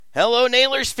Hello,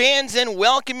 Nailers fans, and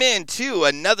welcome in to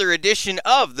another edition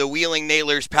of the Wheeling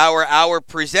Nailers Power Hour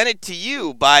presented to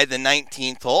you by the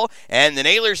 19th hole. And the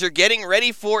Nailers are getting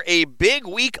ready for a big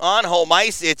week on home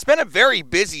ice. It's been a very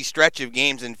busy stretch of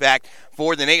games, in fact,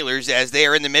 for the Nailers as they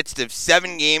are in the midst of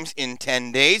 7 games in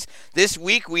 10 days. This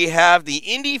week we have the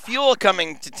Indy Fuel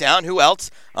coming to town. Who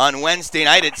else? On Wednesday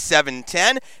night at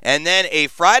 7:10. And then a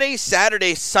Friday,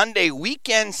 Saturday, Sunday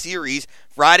weekend series.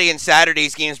 Friday and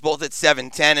Saturday's games both at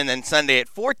 7:10 and then Sunday at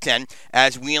 4:10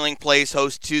 as Wheeling plays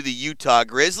host to the Utah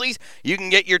Grizzlies. You can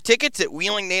get your tickets at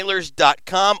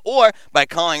wheelingnailers.com or by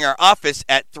calling our office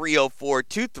at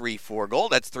 304-234-GOAL.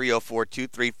 That's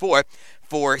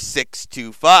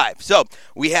 304-234-4625. So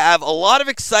we have a lot of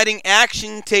exciting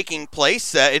action taking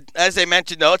place. As I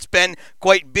mentioned, though, it's been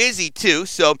quite busy, too.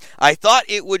 So I thought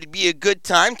it would be a good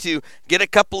time to get a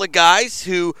couple of guys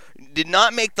who did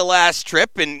not make the last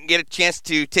trip and get a chance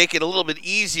to take it a little bit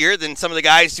easier than some of the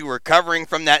guys who were recovering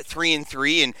from that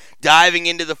 3-3 and diving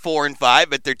into the 4-5.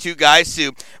 But they're two guys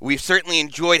who we've certainly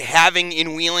enjoyed having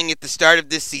in Wheeling at the start of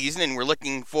this season, and we're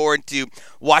looking forward to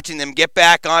watching them get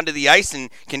back onto the ice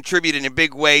and contribute in a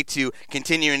big way to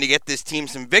continuing to get this team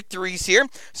some victories here.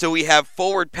 So we have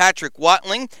forward Patrick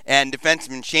Watling and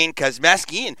defenseman Shane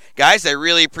Kuzmeski. And guys, I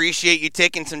really appreciate you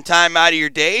taking some time out of your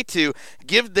day to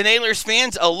give the Nailers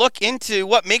fans a look into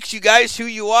what makes you guys who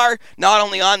you are, not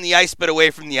only on the ice but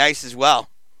away from the ice as well.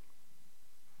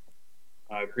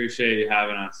 I appreciate you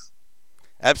having us.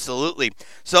 Absolutely.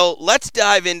 So let's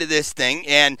dive into this thing.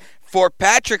 And for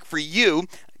Patrick, for you,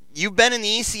 you've been in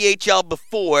the ECHL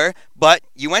before, but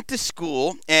you went to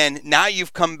school, and now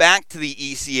you've come back to the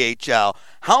ECHL.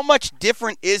 How much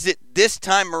different is it this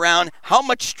time around? How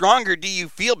much stronger do you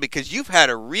feel? Because you've had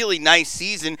a really nice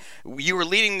season. You were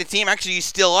leading the team. Actually, you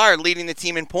still are leading the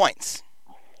team in points.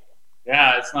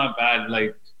 Yeah, it's not bad.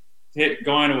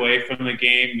 Going away from the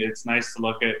game, it's nice to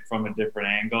look at it from a different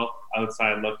angle,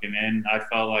 outside looking in. I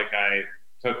felt like I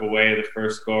took away the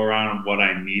first go-around of what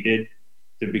I needed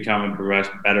to become a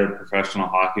better professional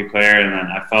hockey player, and then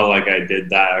I felt like I did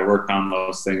that. I worked on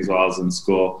those things while I was in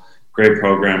school. Great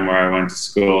program where I went to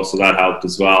school, so that helped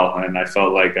as well, and I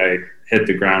felt like I hit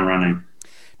the ground running.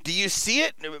 Do you see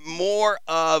it more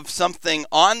of something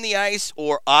on the ice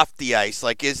or off the ice?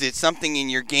 Like, is it something in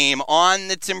your game on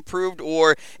that's improved,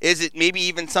 or is it maybe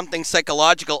even something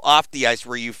psychological off the ice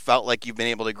where you felt like you've been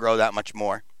able to grow that much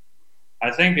more?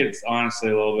 I think it's honestly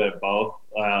a little bit of both.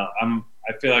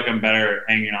 I feel like I'm better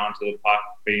hanging on to the puck,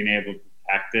 being able to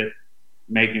protect it,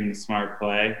 making the smart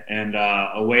play. And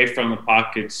away from the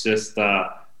puck, it's just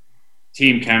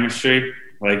team chemistry.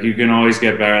 Like, you can always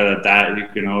get better at that. You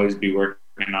can always be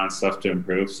working on stuff to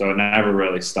improve. So it never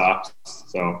really stops.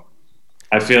 So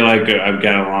I feel like I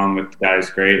get along with the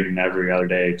guys great, and every other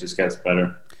day it just gets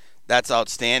better. That's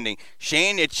outstanding.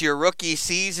 Shane, it's your rookie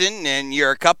season, and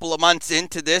you're a couple of months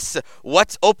into this.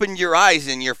 What's opened your eyes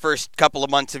in your first couple of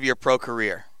months of your pro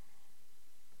career?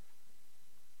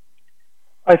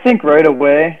 I think right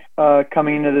away,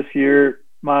 coming into this year,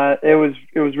 it was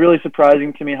really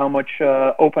surprising to me how much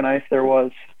open ice there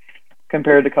was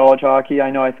compared to college hockey.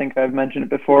 I think I've mentioned it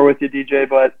before with you, DJ,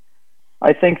 but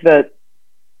I think that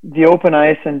the open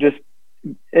ice and just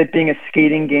it being a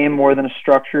skating game more than a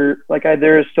structure,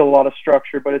 there is still a lot of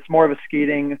structure, but it's more of a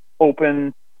skating,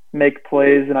 open, make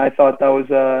plays, and I thought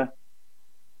that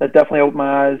definitely opened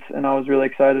my eyes, and I was really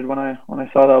excited when I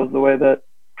saw that was the way that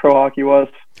pro hockey was.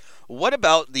 What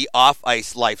about the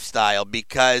off-ice lifestyle?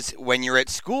 Because when you're at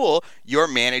school, you're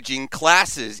managing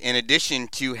classes in addition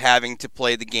to having to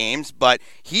play the games. But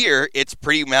here, it's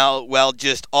pretty well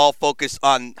just all focused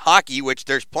on hockey, which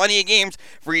there's plenty of games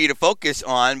for you to focus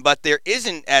on, but there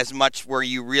isn't as much where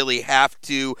you really have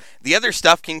to. The other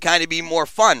stuff can kind of be more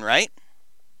fun, right?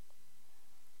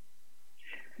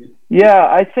 Yeah,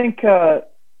 I think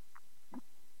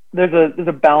there's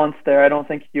a balance there. I don't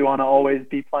think you want to always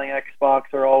be playing Xbox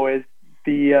or always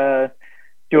be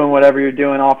doing whatever you're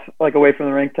doing away from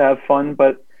the rink to have fun.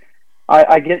 But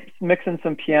I get mixing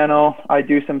some piano. I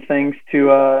do some things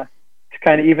to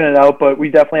kind of even it out. But we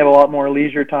definitely have a lot more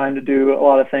leisure time to do a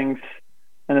lot of things,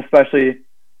 and especially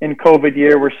in COVID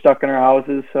year, we're stuck in our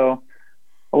houses, so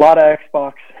a lot of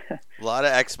Xbox. A lot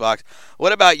of Xbox.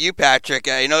 What about you, Patrick?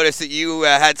 I noticed that you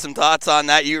had some thoughts on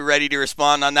that. You were ready to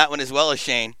respond on that one as well as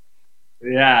Shane.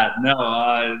 Yeah,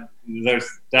 no, there's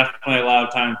definitely a lot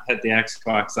of time to hit the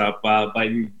Xbox up,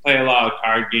 but you play a lot of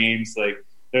card games. Like,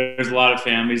 there's a lot of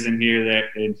families in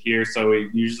here, so we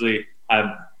usually have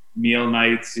meal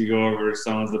nights. You go over to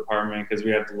someone's apartment because we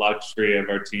have the luxury of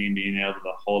our team being able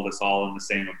to hold us all in the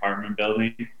same apartment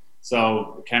building.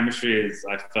 So chemistry is,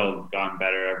 I feel, gotten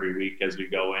better every week as we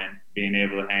go in, being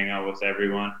able to hang out with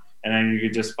everyone. And then you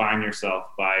could just find yourself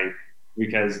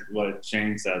because what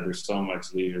Shane said, there's so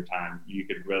much leisure time. You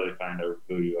could really find out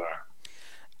who you are.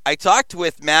 I talked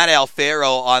with Matt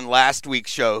Alfaro on last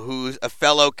week's show, who's a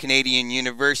fellow Canadian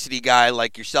University guy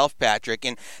like yourself, Patrick,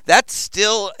 and that's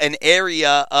still an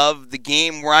area of the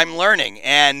game where I'm learning,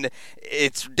 and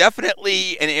it's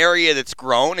definitely an area that's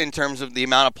grown in terms of the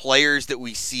amount of players that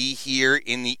we see here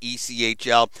in the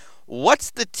ECHL.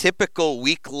 What's the typical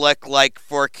week look like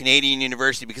for Canadian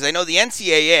University? Because I know the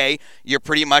NCAA, you're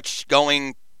pretty much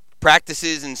going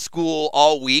practices in school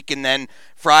all week, and then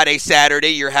Friday, Saturday,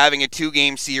 you're having a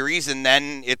 2-game series, and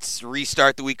then it's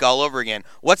restart the week all over again.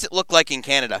 What's it look like in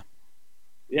Canada?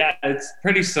 Yeah, it's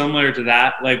pretty similar to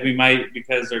that. Like, we might,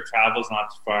 because their travel's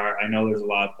not too far. I know there's a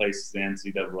lot of places in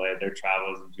the NCAA, their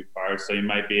travel isn't too far, so you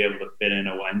might be able to fit in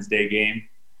a Wednesday game,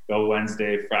 go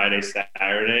Wednesday, Friday,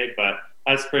 Saturday, but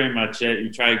that's pretty much it.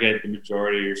 You try to get the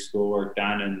majority of your schoolwork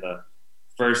done in the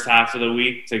first half of the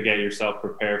week to get yourself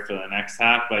prepared for the next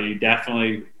half, but you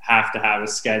definitely have to have a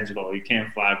schedule. You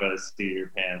can't fly by the seat of your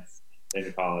pants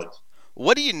in college.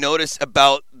 What do you notice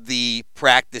about the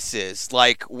practices,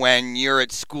 like when you're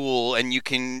at school and you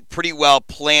can pretty well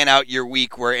plan out your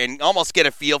week and almost get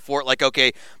a feel for it, like,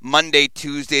 okay, Monday,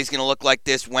 Tuesday is going to look like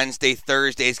this, Wednesday,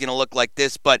 Thursday is going to look like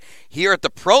this, but here at the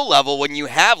pro level, when you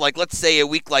have, like, let's say a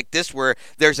week like this where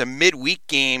there's a midweek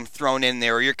game thrown in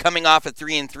there, or you're coming off at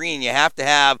 3-3 and you have to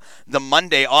have the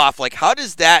Monday off, like, how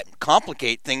does that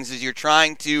complicate things as you're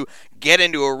trying to get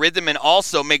into a rhythm and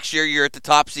also make sure you're at the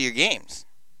tops of your games?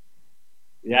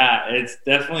 Yeah, it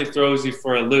definitely throws you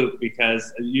for a loop,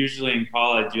 because usually in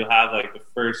college you'll have like the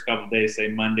first couple of days, say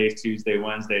Monday, Tuesday,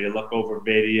 Wednesday, to look over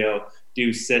video,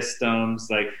 do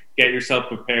systems, like get yourself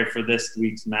prepared for this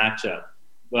week's matchup.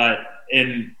 But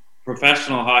in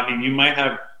professional hockey, you might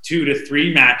have 2 to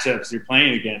 3 matchups you're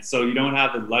playing against, so you don't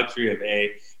have the luxury of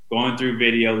A, going through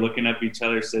video, looking up each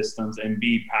other's systems, and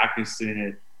B, practicing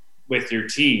it with your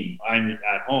team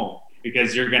at home,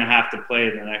 because you're going to have to play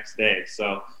it the next day.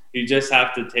 So you just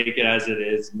have to take it as it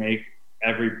is, make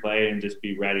every play, and just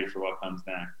be ready for what comes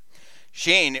next.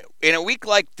 Shane, in a week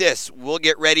like this, we'll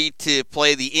get ready to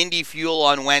play the Indy Fuel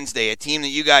on Wednesday, a team that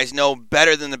you guys know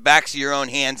better than the backs of your own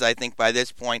hands, I think, by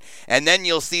this point. And then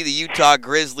you'll see the Utah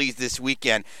Grizzlies this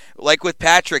weekend. Like what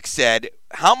Patrick said,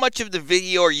 how much of the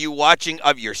video are you watching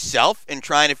of yourself and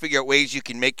trying to figure out ways you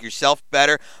can make yourself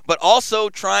better, but also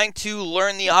trying to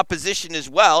learn the opposition as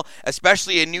well,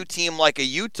 especially a new team like a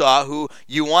Utah, who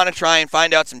you want to try and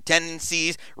find out some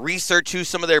tendencies, research who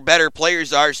some of their better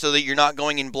players are so that you're not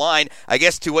going in blind, I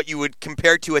guess, to what you would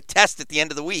compare to a test at the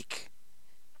end of the week?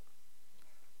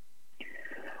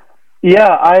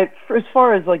 Yeah, as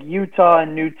far as like Utah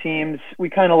and new teams, we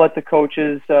kind of let the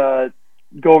coaches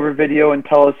go over video and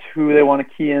tell us who they want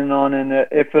to key in on, and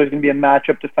if there's going to be a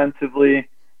matchup defensively,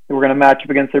 we're going to match up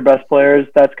against their best players.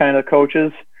 That's kind of the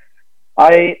coaches.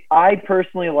 I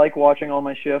personally like watching all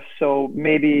my shifts, so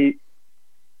maybe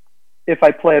if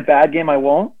I play a bad game, I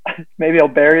won't. Maybe I'll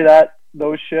bury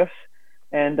those shifts,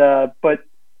 and but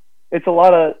it's a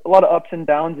lot of ups and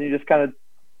downs, and you just kind of,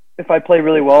 if I play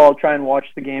really well, I'll try and watch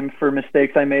the game for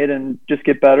mistakes I made and just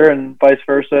get better, and vice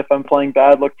versa. If I'm playing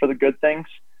bad, look for the good things.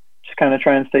 Just kind of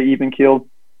try and stay even keeled.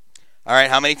 All right,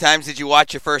 how many times did you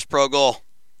watch your first pro goal?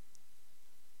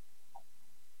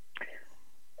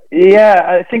 Yeah,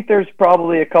 I think there's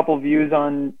probably a couple views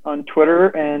on Twitter,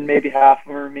 and maybe half of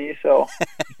them are me, so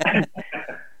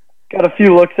got a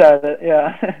few looks at it,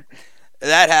 yeah.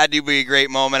 That had to be a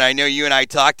great moment. I know you and I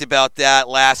talked about that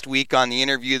last week on the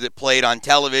interview that played on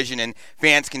television, and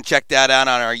fans can check that out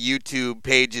on our YouTube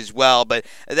page as well. But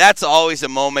that's always a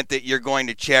moment that you're going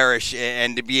to cherish,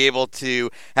 and to be able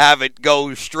to have it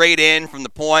go straight in from the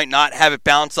point, not have it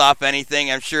bounce off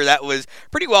anything. I'm sure that was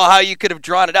pretty well how you could have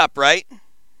drawn it up, right?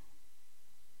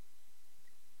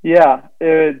 Yeah.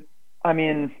 I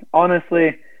mean,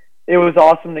 honestly, it was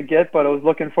awesome to get, but I was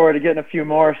looking forward to getting a few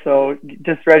more, so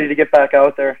just ready to get back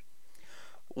out there.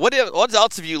 What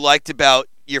else have you liked about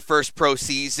your first pro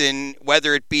season,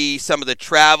 whether it be some of the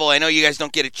travel? I know you guys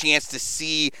don't get a chance to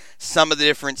see some of the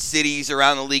different cities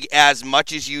around the league as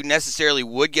much as you necessarily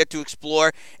would get to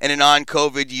explore in a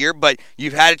non-COVID year, but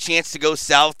you've had a chance to go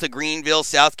south to Greenville,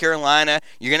 South Carolina.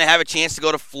 You're going to have a chance to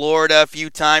go to Florida a few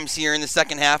times here in the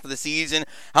second half of the season.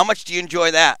 How much do you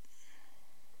enjoy that?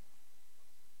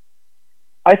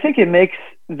 I think it makes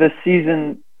the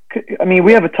season – I mean,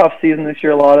 we have a tough season this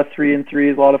year, a lot of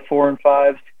 3-3s, a lot of 4 and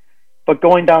 5s. But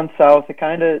going down south, it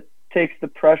kind of takes the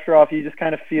pressure off. You just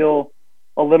kind of feel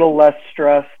a little less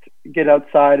stressed. Get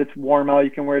outside, it's warm out,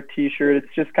 you can wear a T-shirt.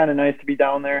 It's just kind of nice to be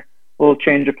down there. little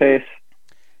change of pace.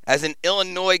 As an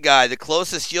Illinois guy, the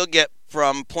closest you'll get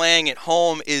from playing at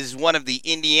home is one of the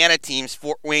Indiana teams,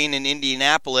 Fort Wayne and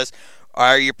Indianapolis.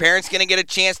 Are your parents going to get a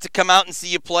chance to come out and see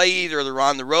you play? Either they're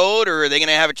on the road, or are they going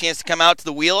to have a chance to come out to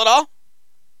the wheel at all?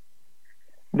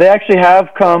 They actually have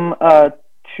come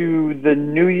to the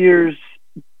New Year's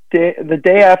day, the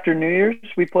day after New Year's.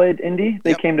 We played Indy.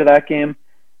 They came to that game,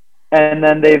 and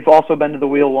then they've also been to the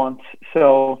wheel once.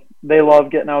 So they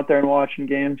love getting out there and watching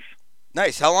games.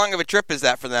 Nice. How long of a trip is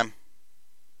that for them?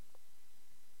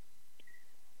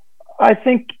 I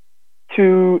think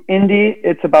to Indy,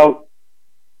 it's about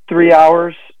 3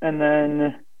 hours, and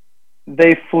then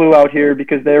they flew out here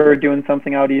because they were doing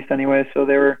something out east anyway. So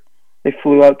they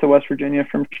flew out to West Virginia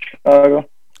from Chicago.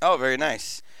 Oh, very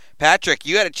nice. Patrick,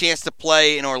 you had a chance to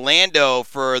play in Orlando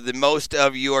for the most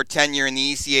of your tenure in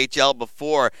the ECHL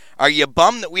before. Are you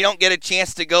bummed that we don't get a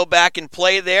chance to go back and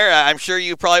play there? I'm sure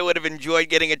you probably would have enjoyed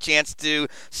getting a chance to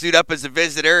suit up as a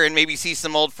visitor and maybe see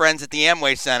some old friends at the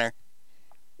Amway Center.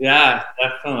 Yeah,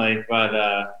 definitely.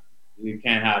 But you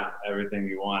can't have everything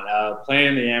you want.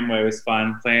 Playing the Amway was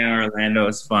fun. Playing in Orlando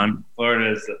was fun.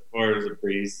 Florida's a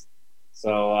breeze.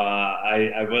 So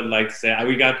I would like to say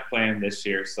we got to play him this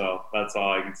year, so that's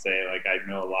all I can say. Like, I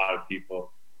know a lot of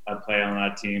people that play on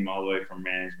that team all the way from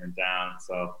management down.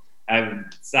 So I'm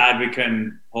sad we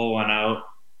couldn't pull one out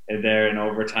there in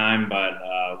overtime, but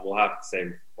we'll have to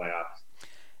save playoffs.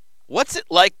 What's it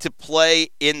like to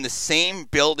play in the same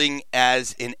building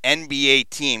as an NBA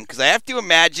team? Because I have to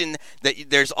imagine that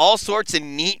there's all sorts of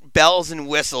neat bells and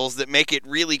whistles that make it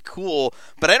really cool.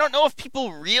 But I don't know if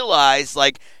people realize,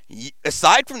 like,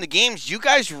 aside from the games, you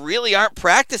guys really aren't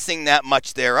practicing that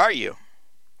much there, are you?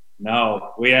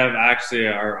 No, we have actually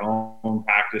our own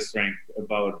practice rink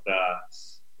about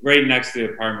right next to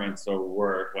the apartments where we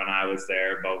were when I was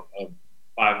there, about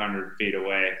 500 feet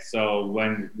away. So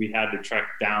when we had to trek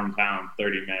downtown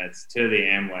 30 minutes to the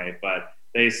Amway, but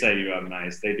they set you up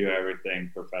nice. They do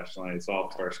everything professionally. It's all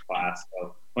first class.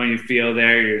 So when you feel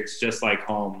there, it's just like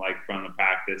home, like from the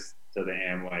practice to the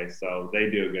Amway. So they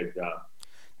do a good job.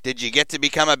 Did you get to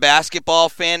become a basketball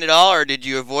fan at all, or did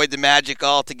you avoid the Magic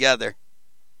altogether?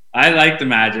 I like the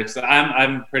Magic. So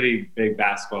I'm a pretty big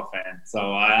basketball fan.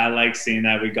 So I like seeing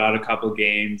that. We got a couple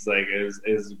games. Like it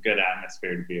was a good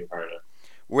atmosphere to be a part of.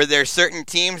 Were there certain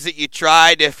teams that you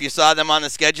tried if you saw them on the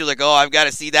schedule, like, oh, I've got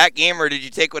to see that game, or did you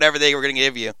take whatever they were going to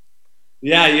give you?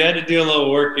 Yeah, you had to do a little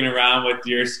working around with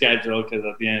your schedule because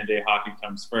at the end of the day, hockey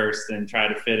comes first and try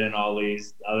to fit in all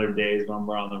these other days when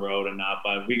we're on the road and not.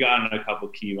 But we got in a couple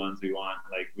key ones we want.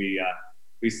 Like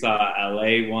we saw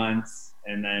LA once,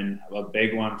 and then a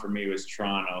big one for me was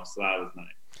Toronto, so that was nice.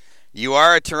 You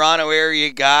are a Toronto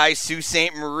area guy, Sault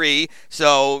Ste. Marie,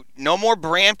 so no more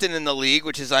Brampton in the league,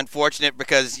 which is unfortunate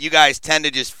because you guys tend to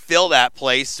just fill that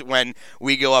place when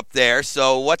we go up there.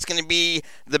 So what's going to be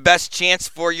the best chance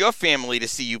for your family to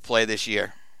see you play this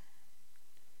year?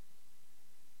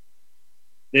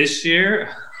 This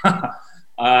year?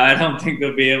 I don't think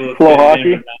they'll be able to Flow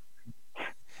hockey.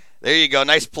 There you go.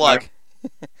 Nice plug.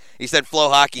 He said flow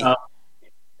hockey.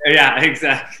 Yeah,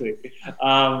 exactly.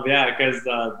 Because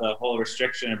the whole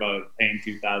restriction about paying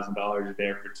 $2,000 a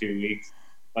day for 2 weeks.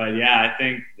 But yeah, I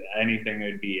think anything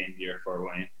would be Indy or Fort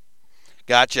Wayne.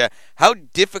 Gotcha. How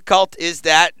difficult is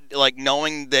that, like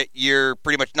knowing that you're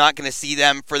pretty much not going to see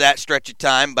them for that stretch of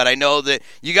time? But I know that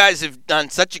you guys have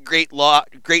done such a great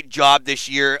job this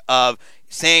year of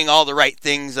saying all the right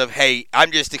things of, hey,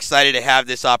 I'm just excited to have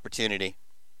this opportunity.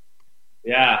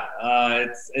 Yeah,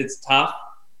 it's tough.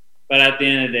 But at the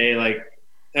end of the day, like,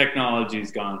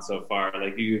 technology's gone so far.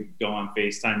 Like, you could go on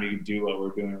FaceTime, you could do what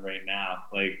we're doing right now.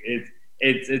 Like,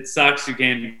 it sucks you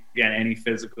can't get any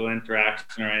physical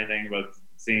interaction or anything about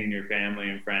seeing your family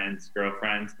and friends,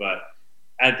 girlfriends. But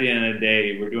at the end of the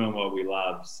day, we're doing what we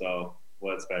love. So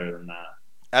what's better than that?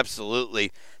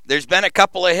 Absolutely. There's been a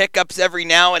couple of hiccups every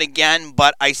now and again,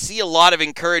 but I see a lot of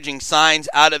encouraging signs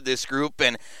out of this group,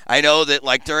 and I know that,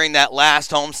 like, during that last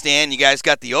homestand, you guys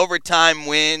got the overtime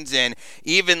wins, and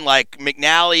even, like,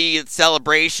 McNally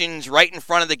celebrations right in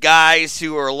front of the guys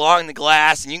who are along the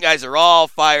glass, and you guys are all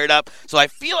fired up. So I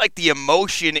feel like the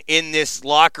emotion in this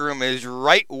locker room is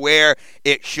right where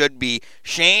it should be.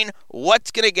 Shane, what's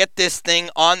going to get this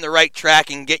thing on the right track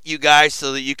and get you guys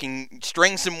so that you can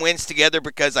string some wins together?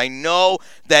 Because I know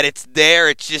that it's there.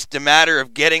 It's just a matter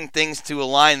of getting things to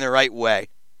align the right way.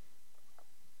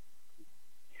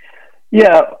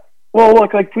 Yeah. Well,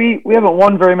 look, like we haven't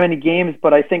won very many games,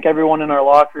 but I think everyone in our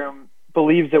locker room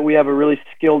believes that we have a really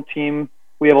skilled team.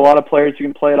 We have a lot of players who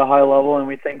can play at a high level, and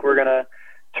we think we're going to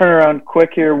turn around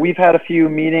quick here. We've had a few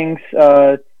meetings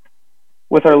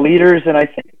with our leaders, and I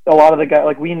think a lot of the guys,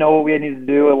 like, we know what we need to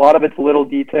do. A lot of it's little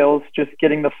details, just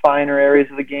getting the finer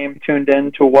areas of the game tuned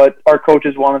in to what our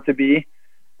coaches want it to be.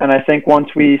 And I think once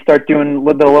we start doing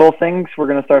the little things, we're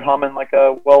going to start humming like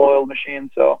a well-oiled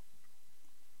machine. So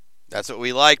that's what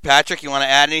we like. Patrick, you want to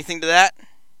add anything to that?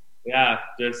 Yeah,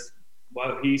 just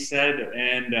what he said.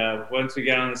 And once we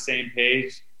get on the same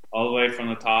page, all the way from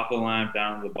the top of the lineup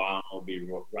down to the bottom will be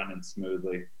running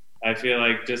smoothly. I feel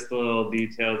like just the little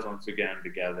details, once we get them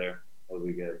together, will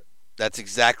be good. That's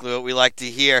exactly what we like to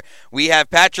hear. We have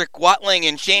Patrick Watling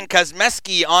and Shane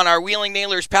Kuzmeski on our Wheeling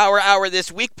Nailers Power Hour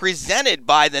this week, presented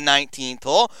by the 19th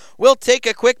Hole. We'll take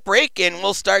a quick break, and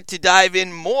we'll start to dive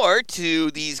in more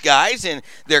to these guys and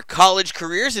their college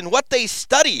careers and what they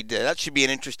studied. That should be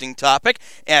an interesting topic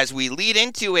as we lead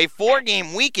into a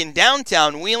 4-game week in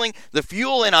downtown Wheeling. The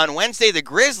Fuel in on Wednesday, the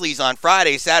Grizzlies on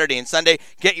Friday, Saturday, and Sunday.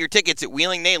 Get your tickets at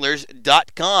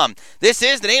WheelingNailers.com. This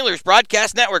is the Nailers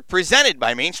Broadcast Network, presented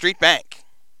by Main Street Bank.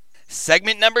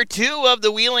 Segment number 2 of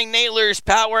the Wheeling Nailers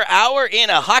Power Hour in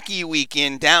a hockey week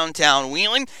in downtown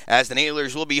Wheeling, as the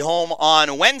Nailers will be home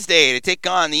on Wednesday to take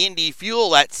on the Indy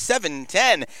Fuel at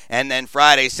 7:10, and then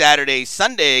Friday, Saturday,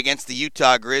 Sunday against the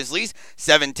Utah Grizzlies,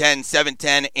 7:10,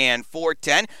 7:10, and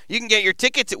 4:10. You can get your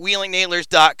tickets at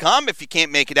WheelingNailers.com. If you can't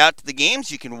make it out to the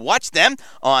games, you can watch them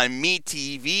on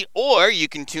MeTV, or you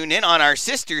can tune in on our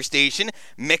sister station,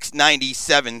 Mix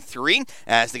 97.3,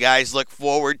 as the guys look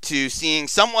forward to seeing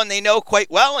someone they know quite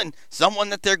well and someone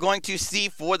that they're going to see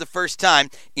for the first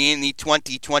time in the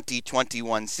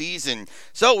 2020-21 season.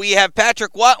 So we have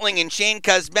Patrick Watling and Shane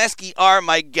Kuzmeski are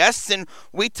my guests, and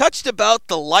we touched about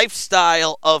the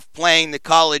lifestyle of playing the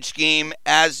college game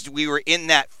as we were in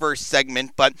that first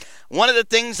segment. But one of the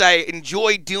things I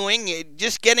enjoy doing is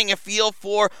just getting a feel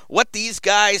for what these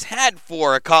guys had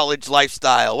for a college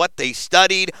lifestyle, what they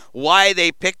studied, why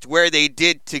they picked where they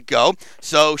did to go.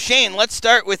 So Shane, let's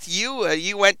start with you.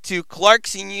 You went to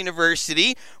Clarkson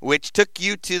University, which took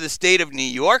you to the state of New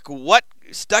York. What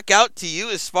stuck out to you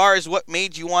as far as what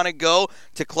made you want to go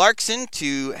to Clarkson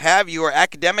to have your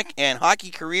academic and hockey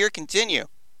career continue?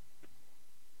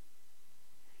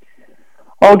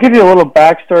 I'll give you a little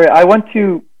backstory. I went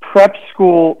to prep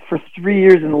school for 3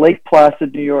 years in Lake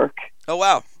Placid, New York. Oh,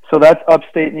 wow. So that's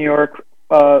upstate New York,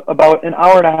 about an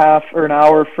hour and a half or an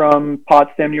hour from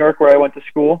Potsdam, New York, where I went to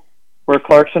school, where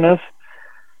Clarkson is.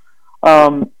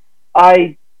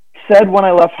 I said when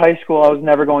I left high school I was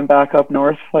never going back up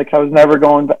north. Like, I was never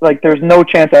going – like, there's no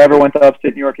chance I ever went to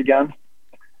upstate New York again.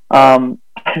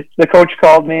 The coach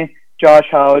called me, Josh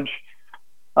Howge.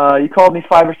 He called me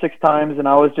 5 or 6 times, and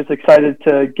I was just excited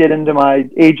to get into my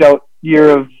age-out year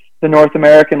of the North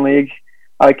American League.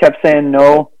 I kept saying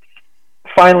no.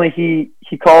 Finally, he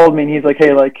called me, and he's like,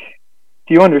 hey, like,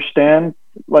 do you understand?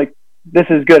 Like, this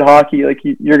is good hockey. Like,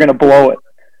 you're going to blow it.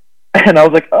 And I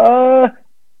was like,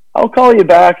 I'll call you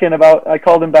back in about – I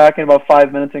called him back in about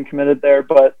 5 minutes and committed there.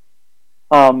 But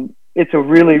it's a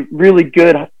really, really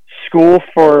good school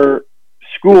for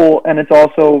school, and it's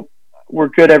also – we're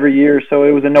good every year, so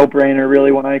it was a no-brainer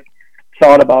really when I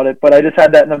thought about it. But I just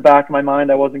had that in the back of my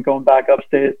mind. I wasn't going back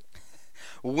upstate.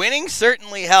 Winning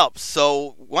certainly helps.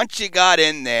 So once you got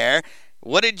in there,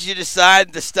 what did you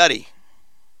decide to study?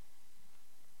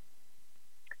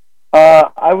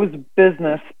 I was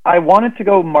business. I wanted to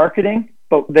go marketing,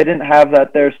 but they didn't have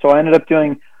that there. So I ended up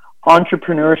doing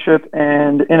entrepreneurship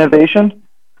and innovation.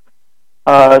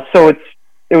 So it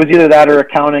was either that or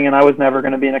accounting, and I was never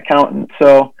going to be an accountant.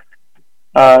 So,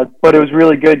 but it was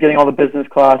really good getting all the business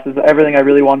classes, everything I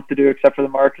really wanted to do except for the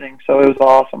marketing. So it was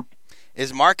awesome.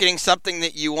 Is marketing something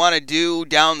that you want to do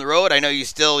down the road? I know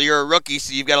you're a rookie,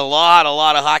 so you've got a lot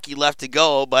of hockey left to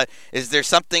go, but is there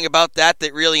something about that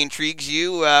really intrigues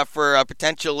you for a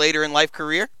potential later in life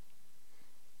career?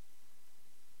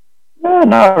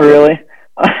 Not really.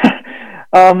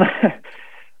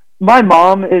 My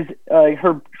mom is,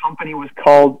 her company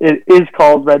is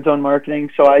called Red Zone Marketing,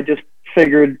 so I just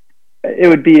figured it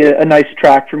would be a nice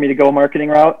track for me to go marketing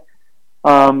route.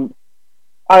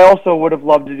 I also would have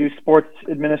loved to do sports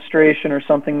administration or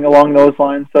something along those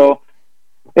lines. So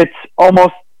it's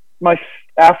almost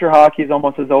after hockey is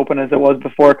almost as open as it was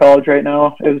before college right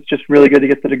now. It was just really good to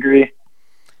get the degree.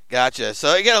 Gotcha.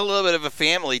 So you got a little bit of a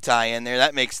family tie in there.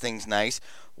 That makes things nice.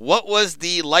 What was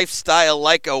the lifestyle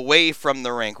like away from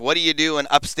the rink? What do you do in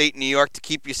upstate New York to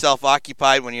keep yourself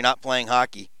occupied when you're not playing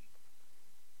hockey?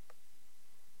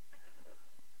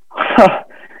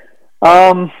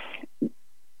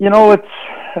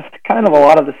 It's kind of a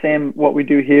lot of the same what we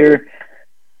do here,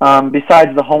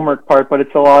 besides the homework part, but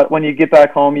it's a lot. When you get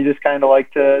back home, you just kind of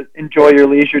like to enjoy your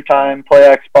leisure time,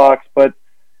 play Xbox, but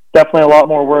definitely a lot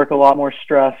more work, a lot more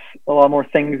stress, a lot more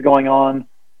things going on.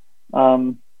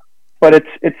 But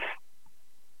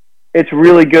it's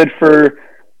really good for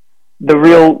the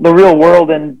real world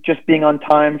and just being on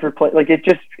time for play. Like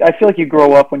I feel like you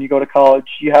grow up when you go to college.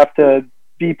 You have to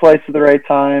be placed at the right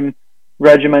time,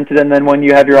 regimented, and then when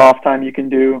you have your off time, you can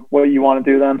do what you want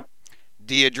to do then.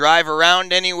 Do you drive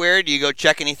around anywhere? Do you go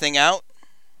check anything out?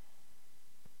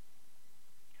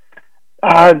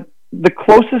 The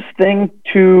closest thing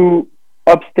to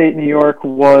upstate New York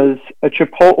was a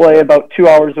Chipotle about 2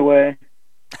 hours away.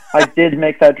 I did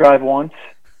make that drive once.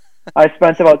 I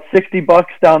spent about $60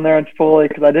 down there in Chipotle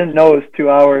because I didn't know it was 2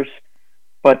 hours,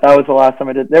 but that was the last time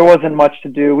I did. There wasn't much to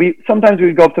do. Sometimes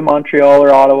we'd go up to Montreal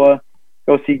or Ottawa,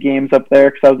 go see games up there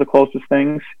because that was the closest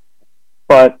things.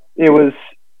 But it was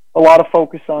a lot of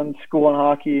focus on school and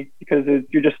hockey because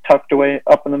you're just tucked away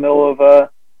up in the middle of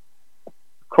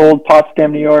cold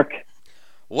Potsdam, New York.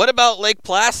 What about Lake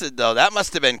Placid, though? That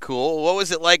must have been cool. What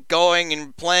was it like going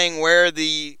and playing where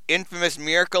the infamous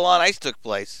Miracle on Ice took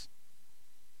place?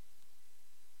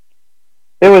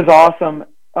 It was awesome.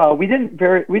 We didn't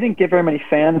get very many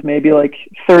fans, maybe like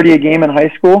 30 a game in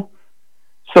high school.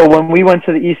 So when we went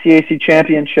to the ECAC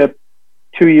championship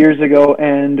 2 years ago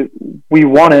and we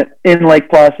won it in Lake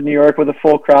Placid, New York with a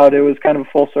full crowd, it was kind of a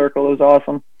full circle. It was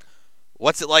awesome.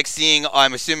 What's it like seeing,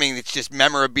 I'm assuming it's just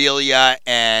memorabilia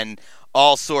and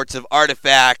all sorts of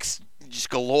artifacts just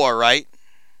galore, right?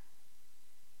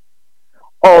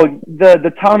 Oh,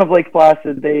 the town of Lake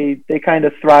Placid, they kind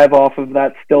of thrive off of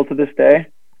that still to this day.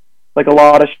 Like a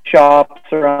lot of shops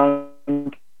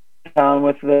around town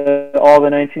with all the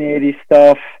 1980s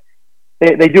stuff.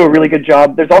 They do a really good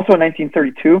job. There's also a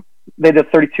 1932. They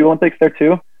did 32 Olympics there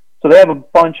too. So they have a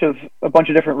bunch of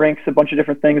different rinks, a bunch of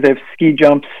different things. They have ski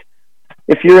jumps.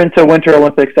 If you're into Winter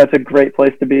Olympics, that's a great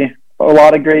place to be. A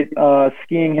lot of great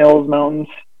skiing hills, mountains.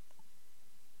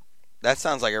 That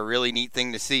sounds like a really neat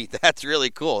thing to see. That's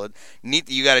really cool. Neat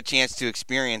that you got a chance to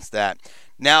experience that.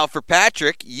 Now, for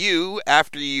Patrick, you,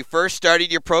 after you first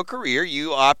started your pro career,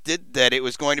 you opted that it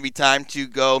was going to be time to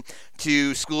go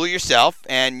to school yourself,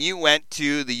 and you went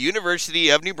to the University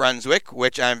of New Brunswick,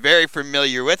 which I'm very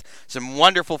familiar with. Some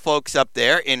wonderful folks up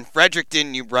there in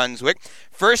Fredericton, New Brunswick.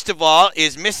 First of all,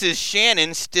 is Mrs.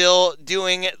 Shannon still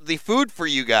doing the food for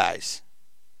you guys?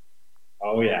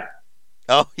 Oh, yeah.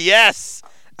 Oh, yes.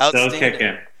 Still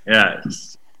kicking.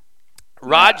 Yes.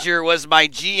 Roger was my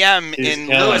GM in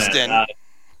Lewiston.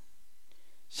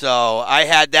 So I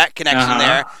had that connection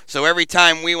there. So every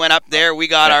time we went up there, we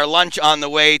got our lunch on the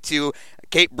way to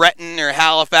Cape Breton or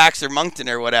Halifax or Moncton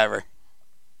or whatever.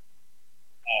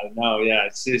 No, yeah,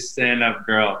 she's a stand-up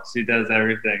girl. She does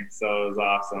everything, so it was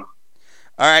awesome.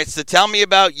 All right, so tell me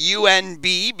about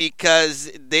UNB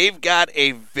because they've got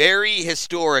a very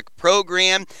historic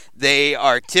program. They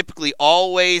are typically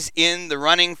always in the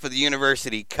running for the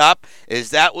University Cup. Is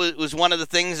that was one of the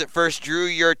things that first drew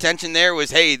your attention there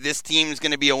was, hey, this team is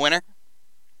going to be a winner?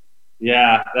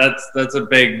 Yeah, that's a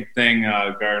big thing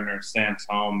Gardner stamps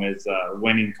home is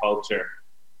winning culture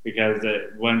because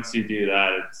once you do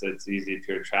that, it's easy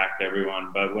to attract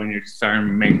everyone. But when you're starting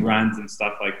to make runs and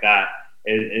stuff like that,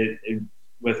 it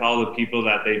with all the people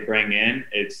that they bring in,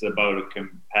 it's about a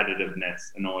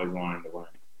competitiveness and always wanting to win.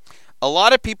 A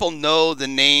lot of people know the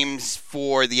names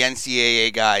for the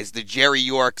NCAA guys, the Jerry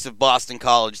Yorks of Boston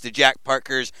College, the Jack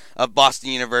Parkers of Boston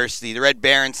University, the Red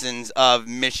Berensons of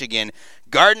Michigan.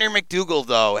 Gardner McDougall,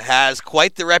 though, has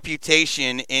quite the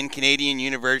reputation in Canadian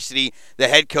University, the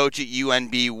head coach at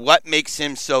UNB. What makes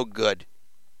him so good?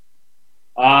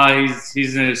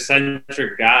 He's an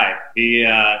eccentric guy. He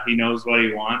knows what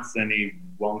he wants, and he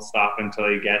won't stop until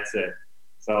he gets it.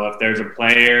 So if there's a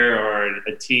player or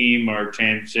a team or a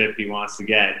championship he wants to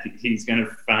get, he's going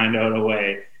to find out a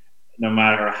way, no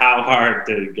matter how hard,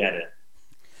 to get it.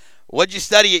 What'd you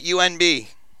study at UNB?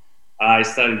 I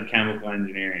studied chemical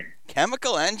engineering.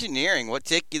 Chemical engineering. What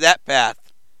took you that path?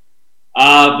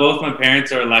 Both my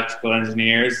parents are electrical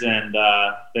engineers, and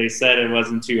they said it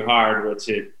wasn't too hard, which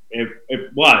it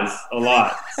was a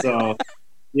lot. So,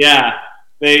 yeah.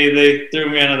 They threw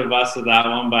me under the bus with that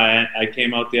one, but I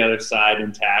came out the other side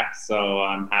intact, so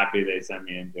I'm happy they sent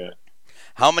me into it.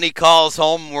 How many calls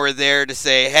home were there to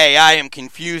say, hey, I am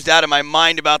confused out of my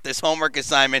mind about this homework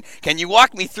assignment. Can you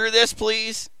walk me through this,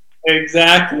 please?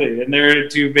 Exactly, and they were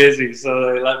too busy,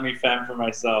 so they let me fend for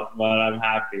myself, but I'm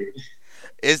happy.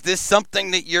 Is this something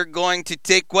that you're going to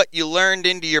take what you learned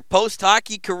into your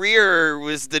post-hockey career, or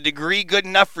was the degree good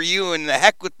enough for you, and the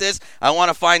heck with this, I want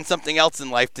to find something else in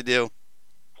life to do?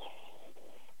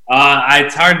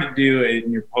 It's hard to do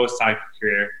in your post-hockey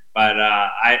career, but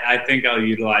I think I'll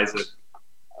utilize it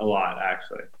a lot,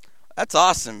 actually. That's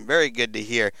awesome. Very good to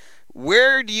hear.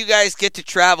 Where do you guys get to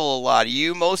travel a lot? Are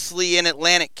you mostly in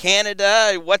Atlantic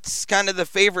Canada? What's kind of the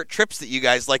favorite trips that you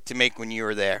guys like to make when you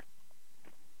were there?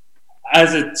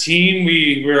 As a team,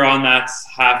 we're on that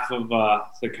half of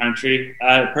the country.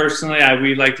 Personally,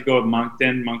 we like to go to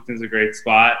Moncton. Moncton's a great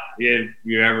spot. If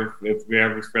you're ever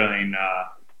feeling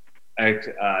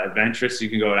adventurous, you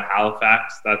can go to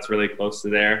Halifax. That's really close to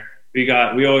there. We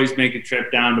always make a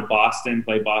trip down to Boston,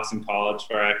 play Boston College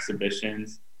for our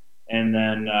exhibitions, and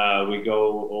then we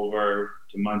go over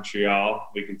to Montreal.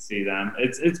 We can see them.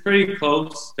 It's pretty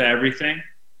close to everything.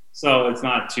 So it's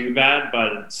not too bad,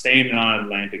 but staying on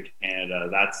Atlantic Canada,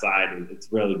 that side,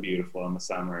 it's really beautiful in the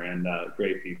summer and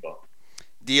great people.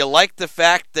 Do you like the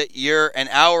fact that you're an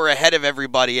hour ahead of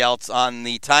everybody else on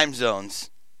the time zones?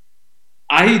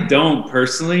 I don't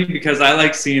personally, because I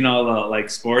like seeing all the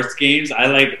sports games. I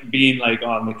like being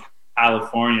on the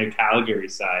California, Calgary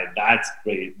side. That's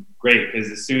great because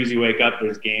as soon as you wake up,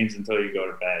 there's games until you go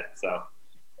to bed. So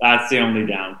that's the only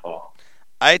downfall.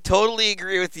 I totally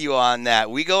agree with you on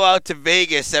that. We go out to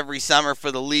Vegas every summer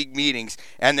for the league meetings,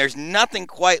 and there's nothing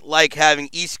quite like having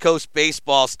East Coast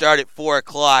baseball start at 4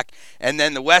 o'clock, and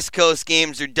then the West Coast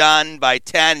games are done by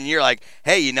 10, and you're like,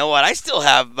 hey, you know what? I still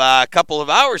have a couple of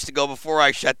hours to go before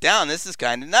I shut down. This is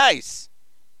kind of nice.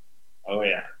 Oh,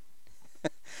 yeah.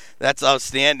 That's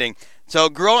outstanding. So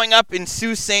growing up in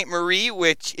Sault Ste. Marie,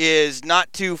 which is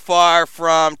not too far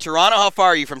from Toronto, how far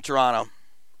are you from Toronto?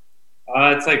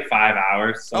 It's 5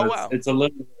 hours, so wow. It's a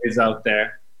little ways out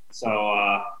there.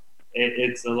 So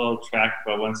it's a little trek,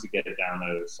 but once you get it down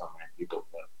there, there's so many people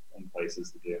and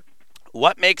places to do.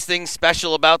 What makes things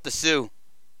special about the Sioux?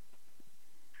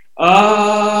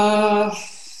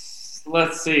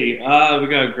 Let's see. We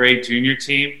got a great junior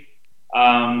team,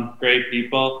 great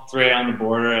people. It's right on the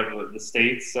border of the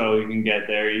States, so you can get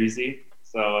there easy.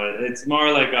 So it's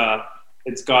more like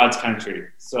it's God's country.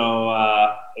 So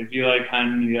if you like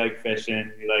hunting, you like fishing,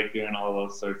 you like doing all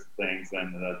those sorts of things,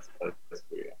 then that's a place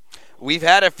for you. We've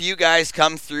had a few guys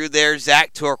come through there.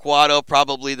 Zach Torquato,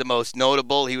 probably the most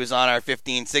notable. He was on our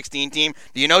 15-16 team.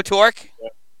 Do you know Torque? Yeah.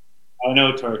 I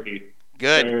know Torquey.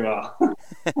 Good. Very well.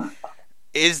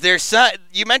 Is there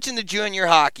you mentioned the junior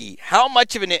hockey. How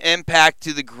much of an impact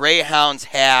do the Greyhounds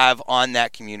have on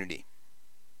that community?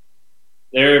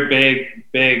 They're a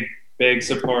big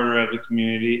supporter of the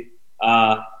community.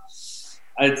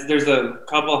 There's a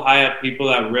couple high up people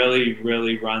that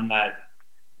really run that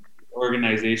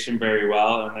organization very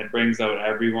well, and it brings out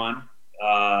everyone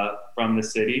from the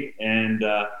city. And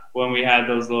when we had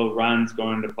those little runs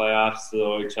going to playoffs, to the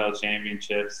OHL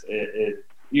championships,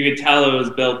 you could tell it was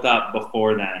built up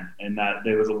before then, and that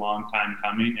there was a long time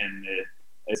coming, and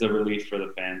it's a relief for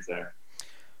the fans there.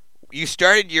 You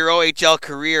started your OHL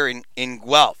career in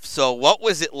Guelph. So what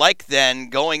was it like then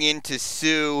going into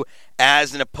Sioux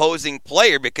as an opposing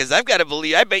player? Because I've got to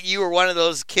believe, I bet you were one of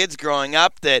those kids growing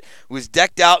up that was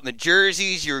decked out in the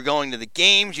jerseys, you were going to the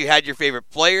games, you had your favorite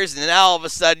players, and then all of a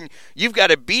sudden you've got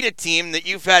to beat a team that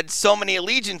you've had so many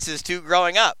allegiances to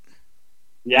growing up.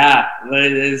 Yeah,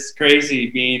 it's crazy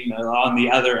being on the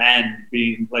other end,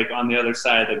 being on the other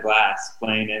side of the glass,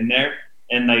 playing in there.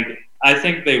 And I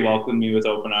think they welcomed me with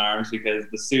open arms because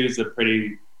the Sioux is a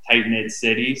pretty tight-knit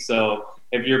city. So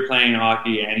if you're playing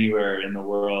hockey anywhere in the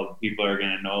world, people are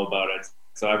going to know about it.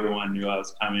 So everyone knew I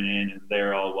was coming in, and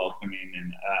they're all welcoming,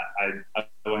 and I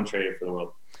wouldn't trade it for the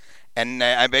world. And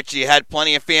I bet you had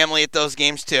plenty of family at those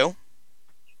games too?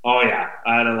 Oh, yeah.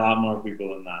 I had a lot more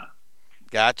people than that.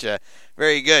 Gotcha.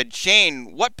 Very good.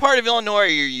 Shane, what part of Illinois are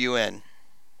you in?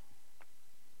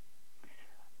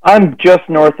 I'm just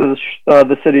north of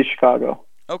the city of Chicago.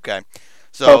 Okay.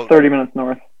 So about 30 minutes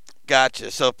north.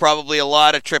 Gotcha. So probably a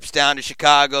lot of trips down to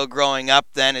Chicago growing up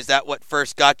then. Is that what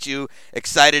first got you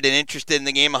excited and interested in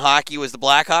the game of hockey, was the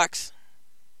Blackhawks?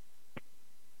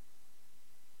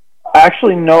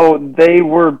 Actually, no. They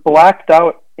were blacked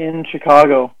out in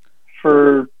Chicago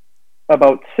for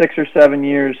about 6 or 7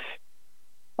 years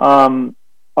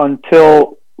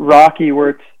until Rocky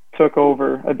Wirtz took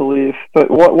over, I believe.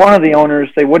 But one of the owners,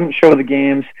 they wouldn't show the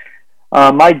games.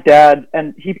 My dad,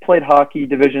 and he played hockey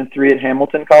Division III at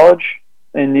Hamilton College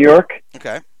in New York.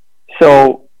 Okay.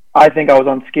 So I think I was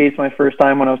on skates my first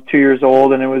time when I was 2 years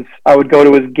old, and I would go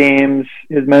to his games,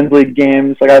 his men's league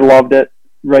games. I loved it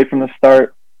right from the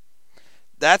start.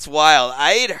 That's wild.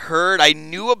 I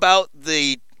knew about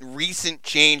the recent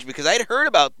change because I'd heard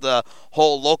about the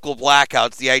whole local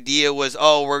blackouts. The idea was,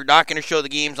 we're not going to show the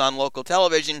games on local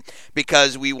television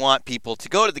because we want people to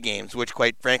go to the games, which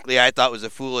quite frankly I thought was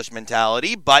a foolish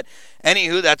mentality. But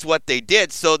anywho, that's what they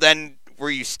did. So then were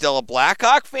you still a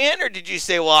Blackhawk fan, or did you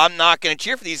say, well, I'm not going to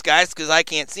cheer for these guys because I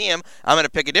can't see them. I'm going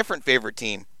to pick a different favorite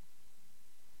team?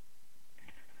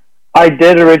 I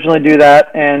did originally do that,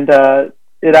 and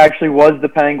it actually was the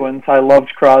Penguins. I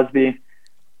loved Crosby.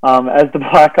 As the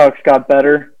Blackhawks got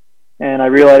better, and I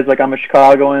realized like I'm a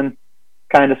Chicagoan,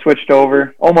 kind of switched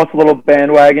over, almost a little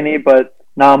bandwagon-y, but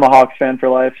now I'm a Hawks fan for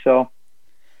life. So,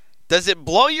 does it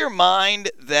blow your mind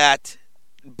that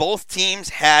both teams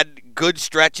had good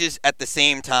stretches at the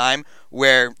same time,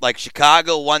 where like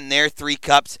Chicago won their 3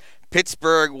 cups,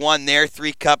 Pittsburgh won their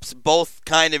 3 cups, both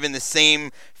kind of in the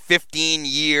same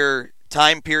 15-year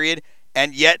time period,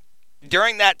 and yet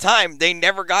during that time they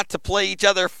never got to play each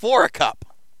other for a cup?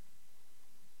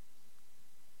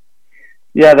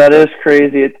 Yeah, that is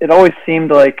crazy. It always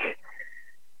seemed like,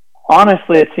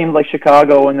 honestly, it seemed like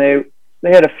Chicago when they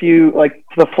had a few, like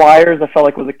the Flyers, I felt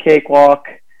like was a cakewalk.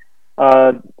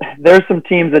 There's some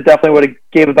teams that definitely would have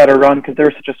gave a better run because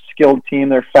they're such a skilled team.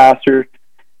 They're faster.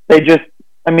 They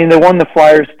won the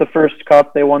Flyers the first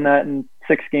cup. They won that in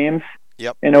 6 games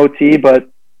in OT, but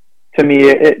to me,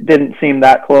 it didn't seem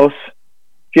that close.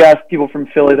 If you ask people from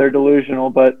Philly, they're delusional,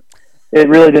 but it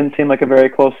really didn't seem like a very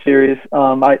close series.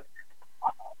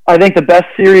 I think the best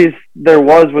series there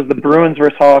was the Bruins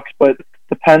versus Hawks, but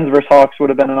the Pens versus Hawks would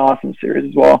have been an awesome series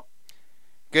as well.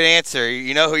 Good answer.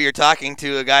 You know who you're talking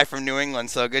to, a guy from New England,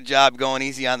 so good job going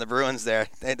easy on the Bruins there.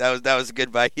 That was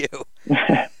good by you.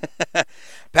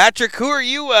 Patrick, who are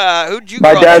you? Who'd you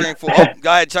grow up cheering for? Oh,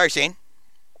 go ahead. Sorry, Shane.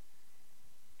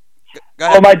 Go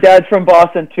ahead. Well, my dad's from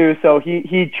Boston too, so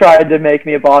he tried to make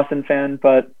me a Boston fan,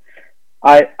 but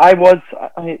I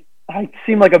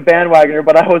seem like a bandwagoner,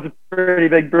 but I was a pretty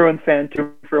big Bruins fan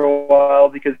too for a while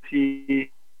because he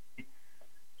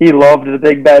loved the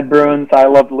big bad Bruins. I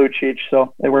loved Lucic,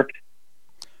 so it worked.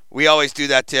 We always do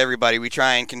that to everybody. We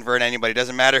try and convert anybody.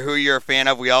 Doesn't matter who you're a fan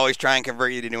of. We always try and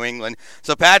convert you to New England.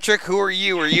 So, Patrick, who are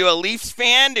you? Are you a Leafs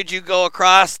fan? Did you go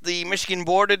across the Michigan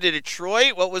border to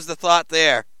Detroit? What was the thought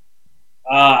there?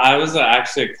 I was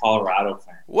actually a Colorado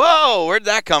fan. Whoa, where'd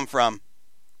that come from?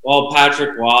 Well,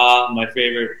 Patrick Waugh, my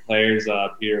favorite players,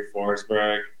 Peter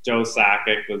Forsberg, Joe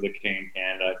Sakic was a king in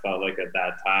Canada, I felt like at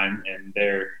that time, and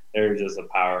they're just a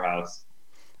powerhouse.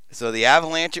 So the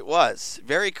Avalanche it was.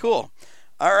 Very cool.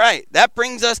 All right, that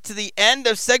brings us to the end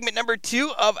of segment number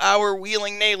 2 of our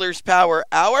Wheeling Nailers Power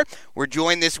Hour. We're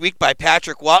joined this week by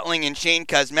Patrick Watling and Shane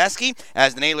Kuzmeski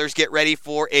as the Nailers get ready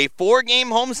for a 4-game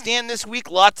homestand this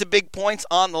week. Lots of big points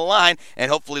on the line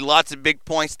and hopefully lots of big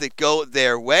points that go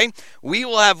their way. We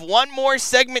will have one more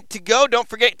segment to go. Don't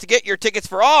forget to get your tickets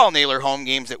for all Nailer home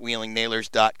games at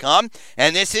WheelingNailers.com.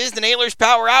 And this is the Nailers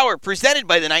Power Hour presented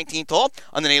by the 19th Hole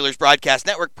on the Nailers Broadcast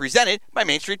Network, presented by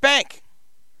Main Street Bank.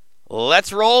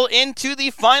 Let's roll into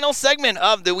the final segment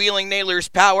of the Wheeling Nailers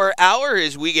Power Hour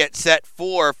as we get set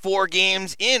for 4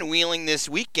 games in Wheeling this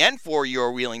weekend for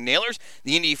your Wheeling Nailers.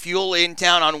 The Indy Fuel in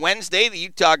town on Wednesday, the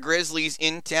Utah Grizzlies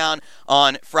in town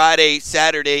on Friday,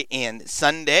 Saturday, and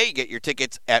Sunday. You get your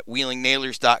tickets at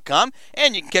WheelingNailers.com,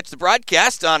 and you can catch the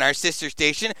broadcast on our sister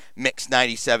station, Mix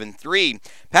 97.3.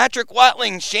 Patrick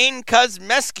Watling, Shane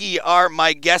Kuzmeski are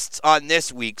my guests on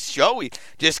this week's show. We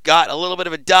just got a little bit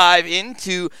of a dive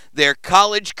into their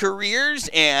college careers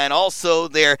and also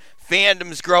their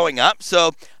fandoms growing up.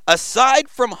 So aside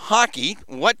from hockey,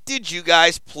 what did you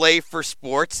guys play for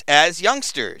sports as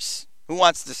youngsters? Who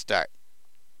wants to start?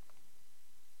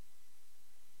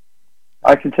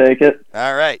 I can take it.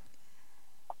 All right.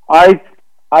 I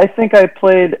think I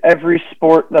played every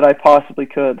sport that I possibly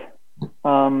could.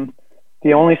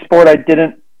 The only sport I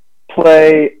didn't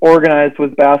play organized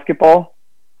was basketball,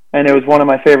 and it was one of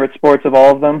my favorite sports of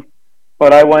all of them.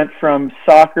 But I went from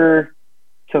soccer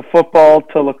to football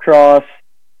to lacrosse.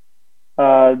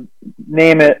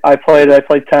 Name it, I played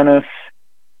tennis.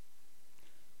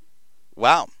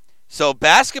 Wow. So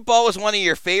basketball was one of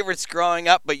your favorites growing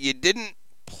up, but you didn't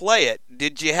play it.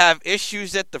 Did you have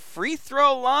issues at the free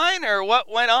throw line, or what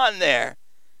went on there?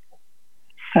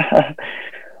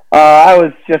 I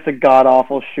was just a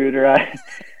god-awful shooter.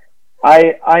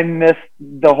 I missed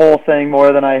the whole thing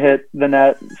more than I hit the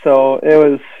net, so it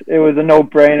was a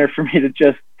no-brainer for me to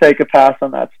just take a pass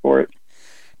on that sport.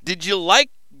 Did you like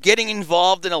getting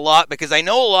involved in a lot? Because I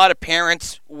know a lot of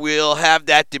parents will have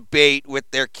that debate with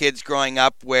their kids growing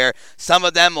up where some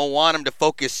of them will want them to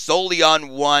focus solely on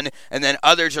one, and then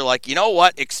others are like, you know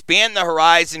what, expand the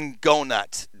horizon, go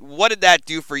nuts. What did that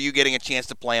do for you getting a chance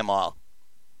to play them all?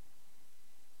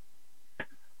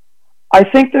 I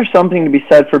think there's something to be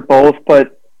said for both,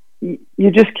 but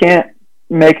you just can't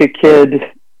make a kid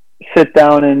sit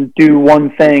down and do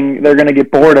one thing. They're going to get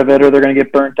bored of it or they're going to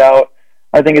get burnt out.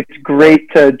 I think it's great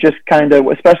to just kind of,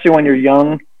 especially when you're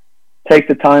young, take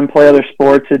the time, play other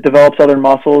sports. It develops other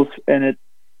muscles, and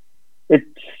it's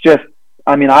just,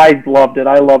 I mean, I loved it.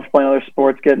 I loved playing other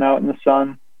sports, getting out in the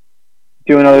sun,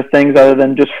 doing other things other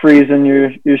than just freezing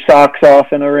your socks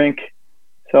off in a rink.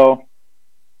 So,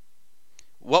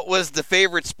 what was the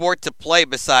favorite sport to play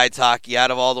besides hockey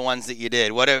out of all the ones that you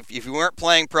did? What if you weren't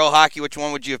playing pro hockey, which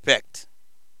one would you have picked?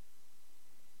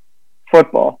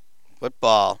 Football.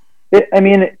 Football.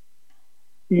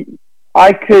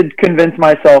 I could convince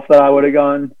myself that I would have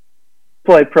gone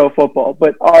play pro football,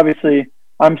 but obviously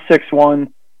I'm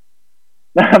 6'1".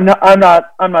 I'm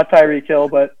not Tyreek Hill,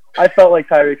 but I felt like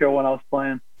Tyreek Hill when I was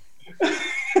playing.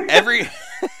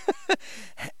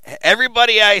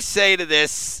 Everybody I say to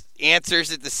this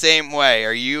answers it the same way.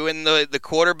 Are you in the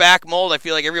quarterback mold? I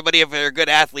feel like everybody, if they're a good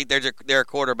athlete, they're a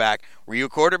quarterback. Were you a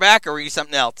quarterback or were you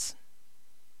something else?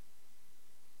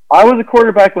 I was a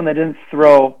quarterback when they didn't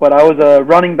throw, but I was a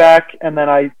running back, and then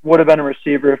I would have been a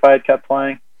receiver if I had kept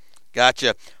playing.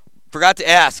 Gotcha. Forgot to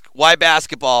ask, why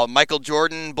basketball? Michael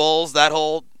Jordan, Bulls, that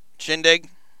whole shindig?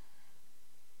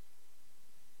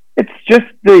 It's just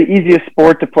the easiest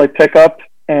sport to play pickup,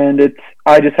 and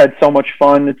I just had so much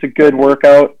fun. It's a good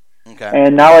workout. Okay.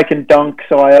 And now I can dunk,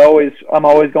 so I'm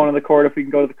always going to the court if we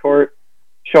can go to the court,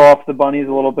 show off the bunnies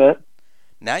a little bit.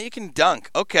 Now you can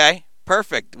dunk. Okay.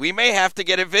 Perfect. We may have to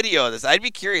get a video of this. I'd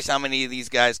be curious how many of these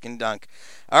guys can dunk.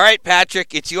 All right,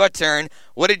 Patrick, it's your turn.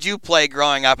 What did you play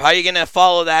growing up? How are you going to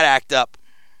follow that act up?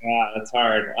 Yeah, that's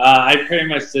hard. I pretty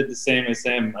much did the same as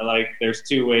him. Like, there's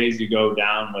two ways you go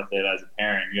down with it as a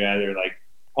parent. You either, like,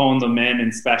 hone them in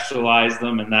and specialize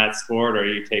them in that sport, or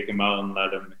you take them out and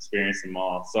let them experience them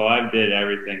all. So I did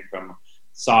everything from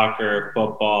soccer,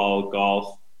 football,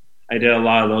 golf. I did a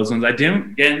lot of those ones. I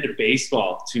didn't get into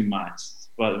baseball too much,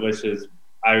 which is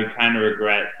I kind of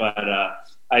regret. But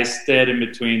I stayed in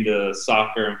between the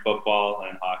soccer and football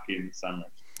and hockey in the summer.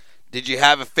 Did you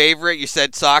have a favorite? You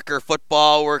said soccer,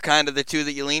 football were kind of the two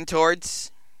that you leaned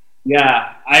towards?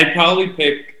 Yeah, I'd probably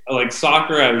pick, like,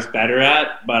 soccer I was better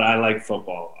at, but I like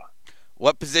football a lot.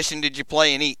 What position did you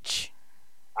play in each?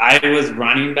 I was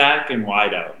running back and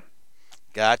wide out.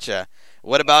 Gotcha.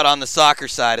 What about on the soccer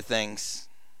side of things?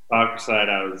 Soccer side,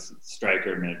 I was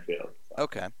striker midfield.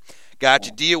 Okay.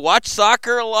 Gotcha. Do you watch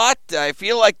soccer a lot? I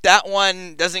feel like that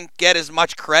one doesn't get as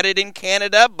much credit in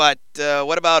Canada, but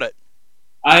what about it?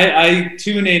 I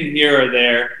tune in here or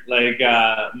there. Like,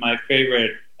 my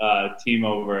favorite team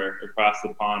over across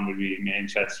the pond would be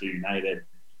Manchester United,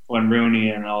 when Rooney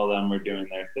and all of them were doing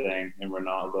their thing and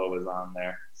Ronaldo was on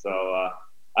there. So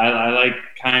I like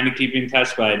kind of keeping in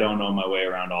touch, but I don't know my way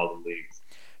around all the leagues.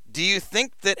 Do you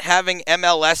think that having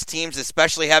MLS teams,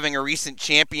 especially having a recent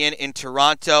champion in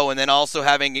Toronto and then also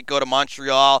having it go to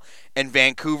Montreal and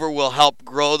Vancouver, will help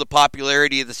grow the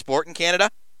popularity of the sport in Canada?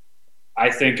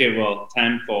 I think it will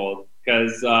tenfold,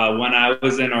 because when I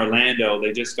was in Orlando,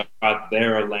 they just got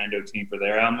their Orlando team for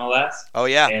their MLS. Oh,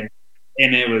 yeah. And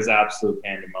it was absolute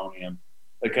pandemonium,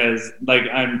 because, like,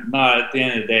 I'm not, at the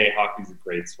end of the day, hockey's a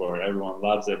great sport. Everyone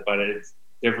loves it, but it's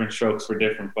different strokes for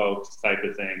different folks type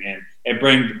of thing, and it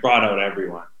brought out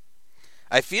everyone.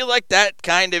 I feel like that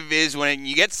kind of is when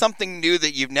you get something new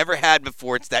that you've never had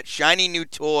before. It's that shiny new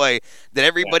toy that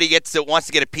everybody wants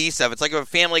to get a piece of. It's like if a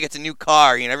family gets a new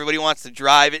car, everybody wants to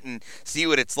drive it and see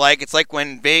what it's like. It's like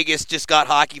when Vegas just got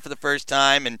hockey for the first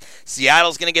time and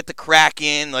Seattle's going to get the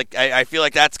Kraken. Like I feel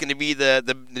like that's going to be the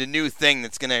new thing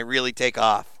that's going to really take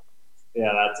off.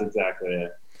 Yeah, that's exactly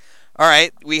it. All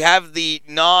right, we have the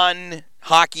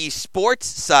non-hockey sports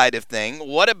side of thing.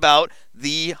 What about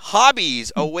the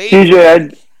hobbies away?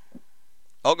 TJ,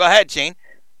 go ahead, Shane.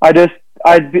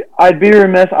 I'd be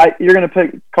remiss. You're going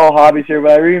to call hobbies here,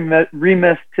 but I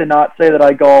remiss to not say that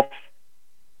I golf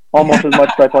almost as much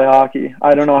as I play hockey.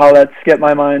 I don't know how that skipped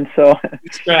my mind. So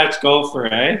scratch golfer,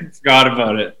 eh? Forgot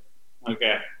about it.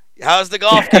 Okay. How's the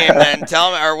golf game then?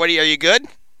 Tell me, or are you good?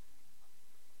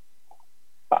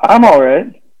 I'm all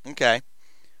right. Okay.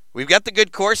 We've got the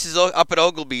good courses up at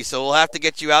Ogilby, so we'll have to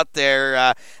get you out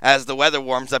there as the weather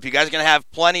warms up. You guys are going to have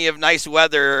plenty of nice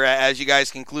weather as you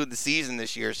guys conclude the season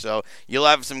this year, so you'll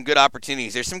have some good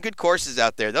opportunities. There's some good courses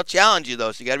out there. They'll challenge you,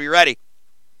 though, so you got to be ready.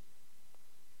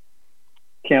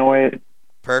 Can't wait.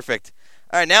 Perfect.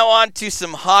 All right, now on to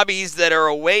some hobbies that are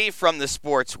away from the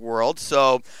sports world.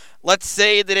 So let's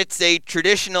say that it's a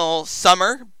traditional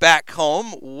summer back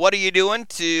home. What are you doing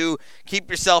to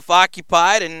keep yourself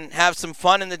occupied and have some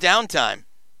fun in the downtime?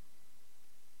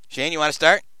 Shane, you want to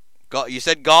start? You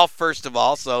said golf first of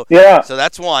all, so yeah. So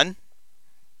that's one.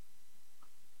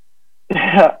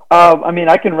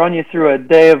 I can run you through a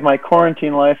day of my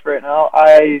quarantine life right now.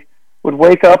 I would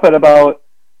wake up at about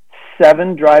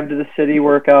 7, drive to the city,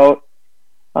 work out,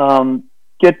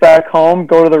 get back home,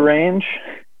 go to the range,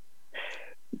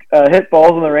 hit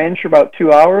balls in the range for about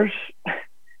 2 hours,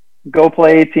 go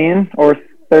play 18 or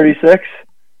 36,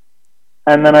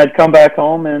 and then I'd come back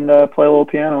home and play a little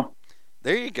piano.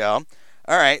 There you go.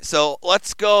 All right, so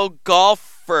let's go golf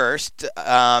first.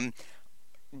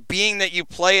 Being that you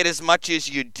play it as much as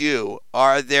you do,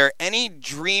 are there any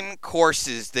dream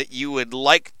courses that you would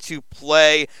like to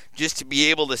play just to be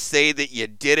able to say that you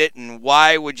did it, and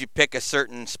why would you pick a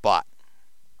certain spot?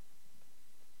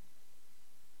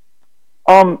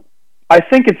 I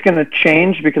think it's going to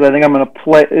change because I think I'm going to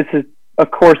play. It's a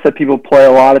course that people play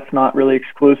a lot. It's not really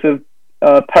exclusive.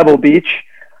 Pebble Beach.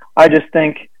 I just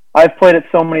think I've played it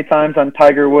so many times on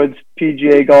Tiger Woods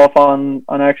PGA Golf on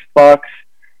Xbox.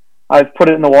 I've put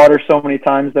it in the water so many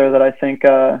times there that I think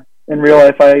in real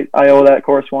life I owe that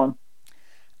course one.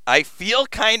 I feel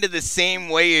kind of the same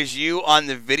way as you on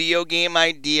the video game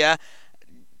idea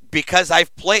because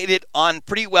I've played it on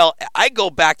pretty well. I go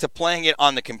back to playing it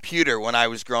on the computer when I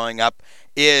was growing up.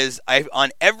 On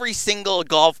every single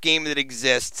golf game that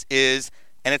exists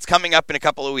and it's coming up in a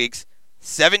couple of weeks,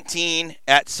 17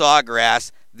 at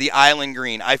Sawgrass, the Island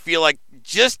Green. I feel like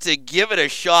just to give it a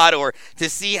shot or to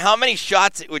see how many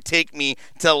shots it would take me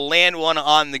to land one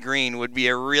on the green would be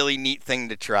a really neat thing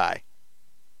to try.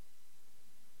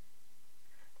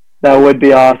 That would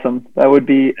be awesome. That would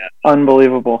be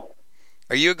unbelievable.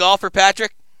 Are you a golfer,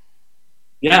 Patrick?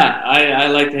 Yeah, I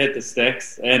like to hit the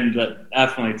sticks, and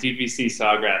definitely TPC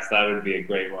Sawgrass, that would be a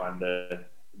great one to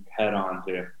head on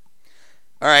to.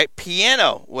 All right,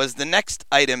 piano was the next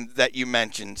item that you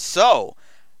mentioned. So,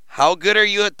 how good are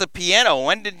you at the piano?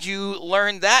 When did you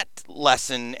learn that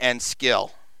lesson and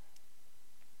skill?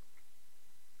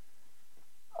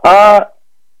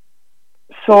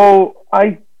 So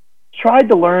I tried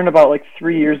to learn about like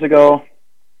 3 years ago,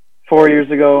 4 years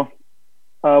ago.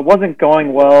 Wasn't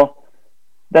going well.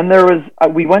 Then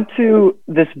we went to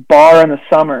this bar in the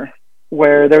summer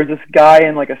where there was this guy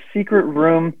in like a secret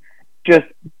room just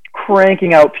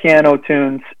cranking out piano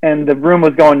tunes, and the room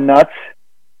was going nuts.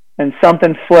 And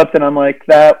something slipped, and I'm like,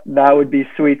 that would be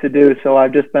sweet to do. So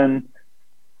I've just been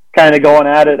kind of going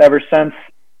at it ever since.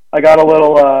 I got a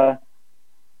little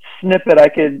snippet.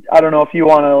 I don't know if you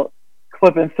want to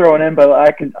clip and throw it in, but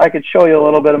I could show you a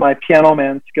little bit of my piano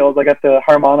man skills. I got the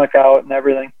harmonica out and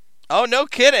everything. Oh, no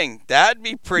kidding. That'd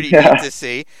be pretty neat to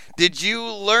see. Did you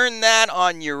learn that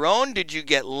on your own? Did you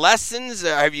get lessons?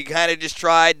 Or have you kind of just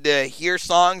tried to hear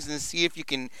songs and see if you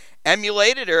can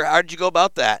emulate it, or how did you go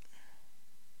about that?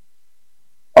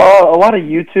 A lot of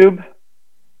YouTube.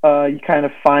 You kind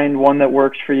of find one that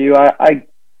works for you. I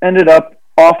ended up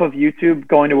off of YouTube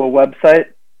going to a website,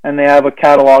 and they have a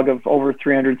catalog of over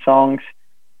 300 songs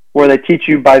where they teach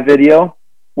you by video,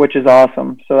 which is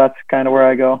awesome. So that's kind of where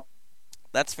I go.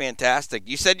 That's fantastic.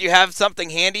 You said you have something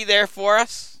handy there for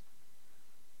us?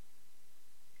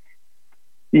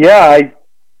 Yeah,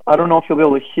 I don't know if you'll be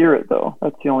able to hear it, though.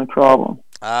 That's the only problem.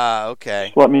 Ah, okay.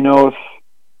 Just let me know if...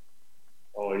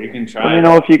 Oh, you can try. Let me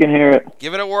know if you can hear it.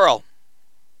 Give it a whirl.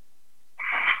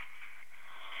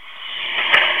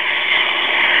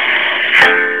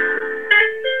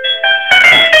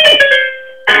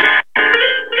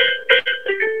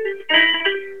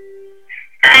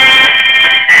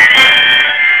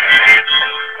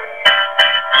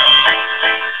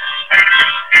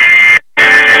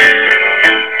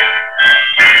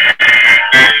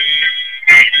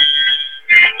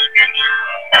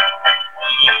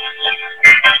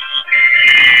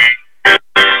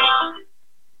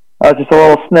 Just a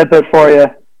little snippet for you.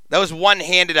 That was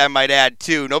one-handed, I might add,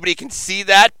 too. Nobody can see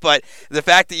that, but the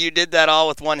fact that you did that all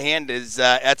with one hand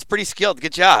that's pretty skilled.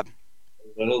 Good job.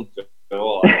 Little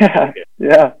Joel.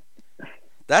 Yeah.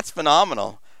 That's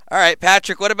phenomenal. All right,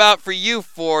 Patrick, what about for you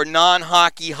for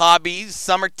non-hockey hobbies,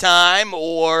 summertime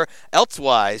or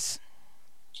elsewise?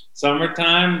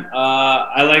 Summertime,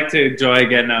 I like to enjoy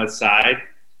getting outside,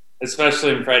 especially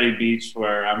in Freddie Beach,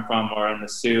 where I'm from, or in the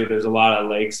Sioux. There's a lot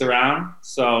of lakes around,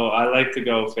 so I like to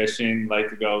go fishing, like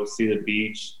to go see the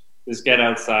beach, just get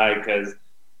outside, because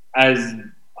as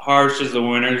harsh as the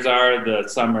winters are, the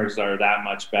summers are that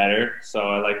much better, so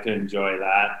I like to enjoy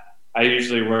that. I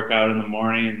usually work out in the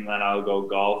morning, and then I'll go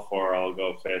golf, or I'll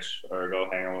go fish, or go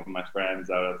hang out with my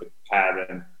friends out at the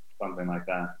cabin, something like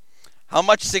that. How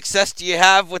much success do you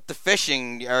have with the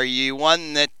fishing? Are you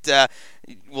one that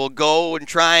will go and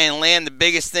try and land the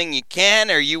biggest thing you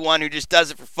can? Or are you one who just does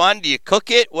it for fun? Do you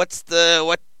cook it?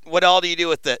 What all do you do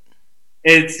with it?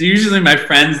 It's usually my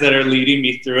friends that are leading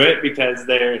me through it because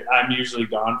I'm usually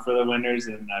gone for the winters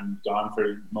and I'm gone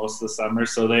for most of the summer,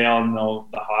 so they all know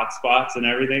the hot spots and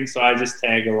everything. So I just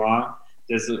tag along,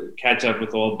 just catch up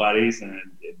with old buddies, and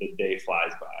the day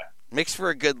flies by. Makes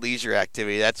for a good leisure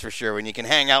activity, that's for sure. When you can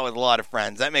hang out with a lot of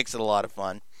friends, that makes it a lot of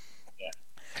fun. Yeah.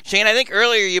 Shane, I think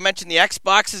earlier you mentioned the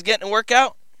Xbox is getting a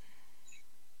workout.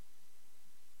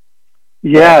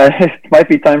 Yeah, it might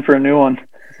be time for a new one.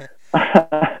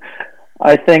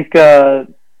 I think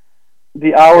the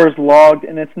hours logged,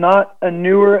 and it's not a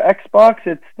newer Xbox.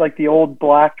 It's like the old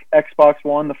black Xbox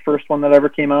One, the first one that ever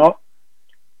came out.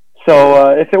 So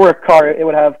if it were a car, it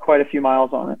would have quite a few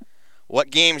miles on it.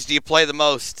 What games do you play the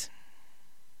most?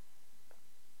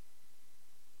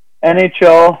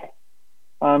 NHL.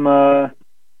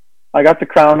 I got the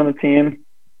crown on the team.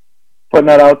 Putting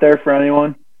that out there for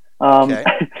anyone. Okay.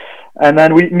 And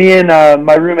then me and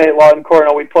my roommate Lawton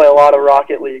Cornell, we play a lot of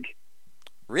Rocket League.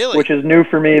 Really? Which is new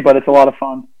for me, but it's a lot of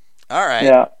fun. All right.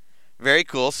 Yeah. Very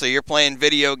cool. So you're playing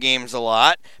video games a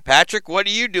lot. Patrick, what are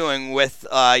you doing with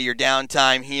your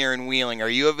downtime here in Wheeling? Are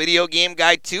you a video game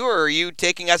guy too, or are you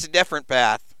taking us a different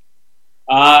path?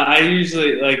 I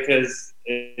usually, because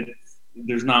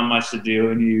there's not much to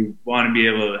do and you want to be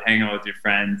able to hang out with your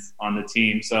friends on the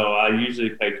team. So I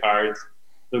usually play cards.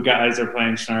 The guys are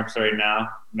playing Schnarps right now,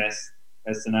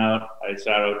 missing out. I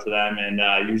shout out to them.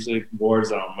 And usually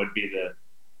Warzone would be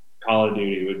Call of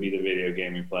Duty would be the video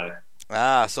game we play.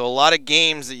 So a lot of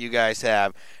games that you guys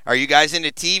have. Are you guys into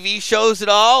TV shows at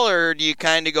all, or do you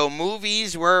kind of go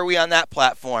movies? Where are we on that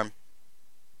platform?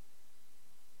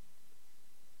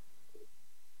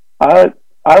 I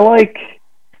like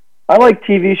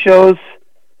TV shows.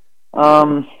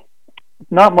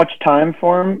 Not much time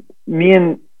for them. Me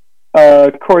and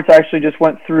Courts actually just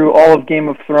went through all of Game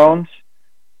of Thrones.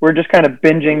 We're just kind of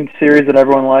binging series that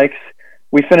everyone likes.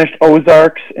 We finished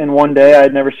Ozarks in one day. I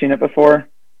had never seen it before.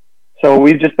 So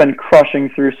we've just been crushing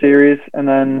through series. And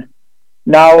then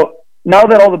now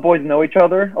that all the boys know each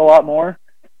other a lot more,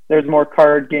 there's more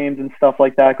card games and stuff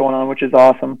like that going on, which is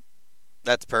awesome.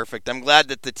 That's perfect. I'm glad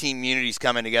that the team unity's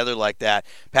coming together like that.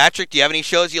 Patrick, do you have any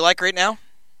shows you like right now?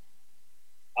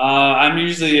 I'm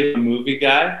usually a movie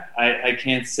guy. I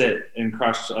can't sit and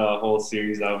crush a whole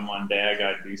series out in one day. I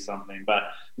got to do something. But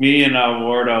me and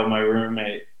Wardo, my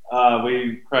roommate,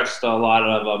 we crushed a lot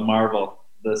of Marvel,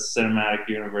 the cinematic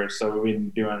universe. So we've been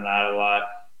doing that a lot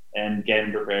and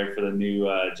getting prepared for the new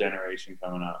generation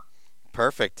coming up.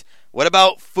 Perfect. What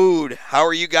about food? How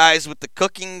are you guys with the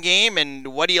cooking game,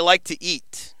 and what do you like to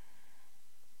eat?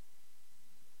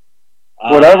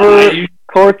 Whatever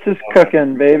Courts is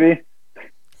cooking, baby.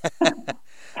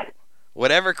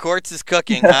 Whatever Courts is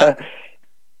cooking, huh?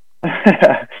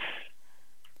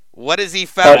 What has he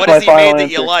found? What has he made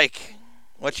that you like?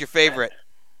 What's your favorite?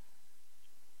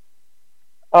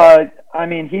 I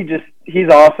mean, he's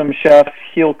awesome chef.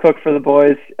 He'll cook for the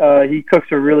boys. He cooks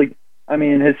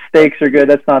his steaks are good.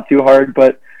 That's not too hard,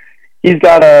 but he's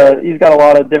got a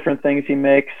lot of different things he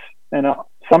makes, and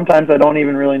sometimes I don't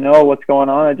even really know what's going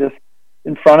on. I just,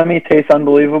 in front of me, tastes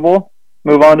unbelievable.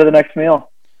 Move on to the next meal.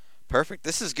 Perfect.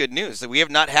 This is good news. We have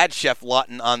not had Chef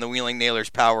Lawton on the Wheeling Nailers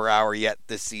Power Hour yet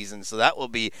this season, so that will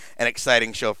be an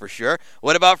exciting show for sure.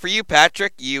 What about for you,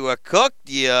 Patrick? You cook?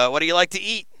 What do you like to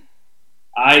eat?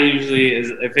 I usually,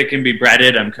 if it can be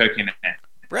breaded, I'm cooking it.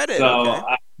 Breaded, so,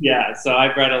 okay. So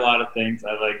I bread a lot of things.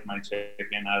 I like my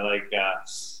chicken. I like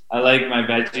my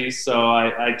veggies. So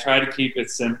I try to keep it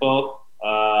simple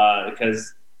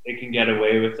because it can get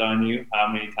away with on you how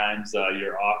many times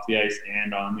you're off the ice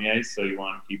and on the ice, so you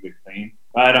want to keep it clean.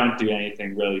 I don't do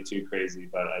anything really too crazy,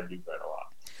 but I do bread a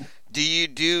lot. Do you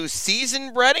do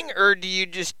seasoned breading, or do you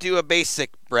just do a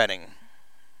basic breading?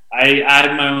 I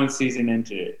add my own seasoning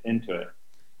into it.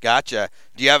 Gotcha.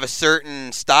 Do you have a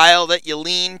certain style that you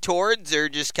lean towards, or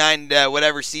just kind of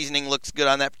whatever seasoning looks good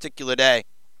on that particular day?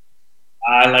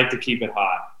 I like to keep it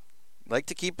hot. Like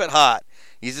to keep it hot.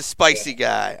 He's a spicy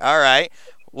guy. All right.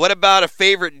 What about a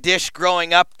favorite dish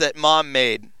growing up that Mom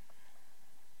made?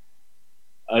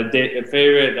 A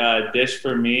favorite dish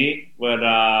for me would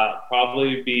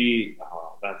probably be,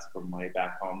 that's from way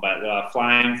back home, but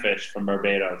flying fish from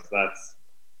Barbados.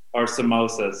 Or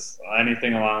samosas,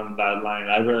 anything along that line.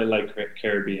 I really like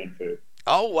Caribbean food.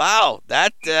 Oh, wow.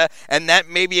 That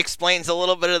maybe explains a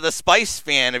little bit of the spice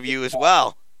fan of you as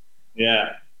well.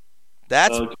 Yeah.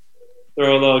 Throw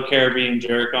a little Caribbean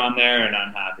jerk on there, and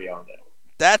I'm happy all day.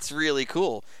 That's really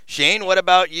cool. Shane, what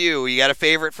about you? You got a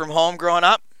favorite from home growing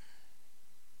up?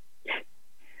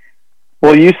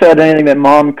 Well, you said anything that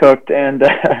Mom cooked, and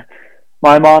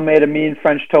my mom made a mean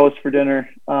French toast for dinner.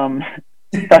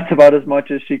 That's about as much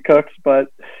as she cooks,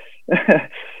 but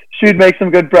she'd make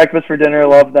some good breakfast for dinner.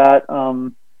 Love that.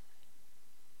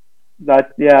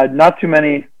 Not too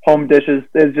many home dishes.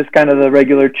 It's just kind of the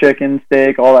regular chicken,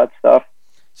 steak, all that stuff.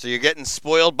 So you're getting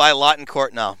spoiled by Lawton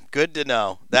Court now. Good to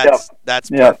know. That's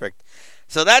perfect.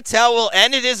 So that's how we'll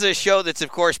end. It is a show that's, of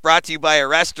course, brought to you by a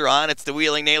restaurant. It's the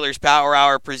Wheeling Nailers Power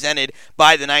Hour presented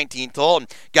by the 19th Hole.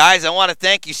 Guys, I want to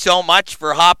thank you so much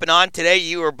for hopping on today.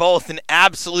 You were both an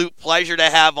absolute pleasure to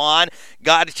have on.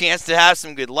 Got a chance to have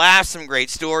some good laughs, some great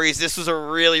stories. This was a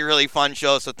really, really fun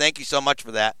show, so thank you so much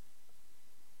for that.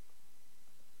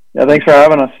 Yeah, thanks for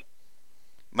having us.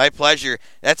 My pleasure.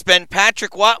 That's been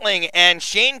Patrick Watling and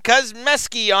Shane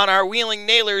Kuzmeski on our Wheeling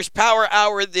Nailers Power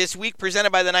Hour this week,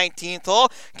 presented by the 19th Hole.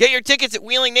 Get your tickets at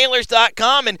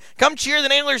wheelingnailers.com and come cheer the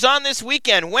Nailers on this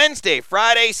weekend, Wednesday,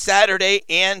 Friday, Saturday,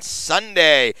 and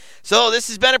Sunday. So this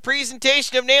has been a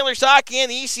presentation of Nailers Hockey and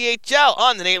the ECHL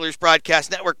on the Nailers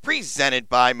Broadcast Network, presented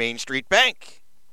by Main Street Bank.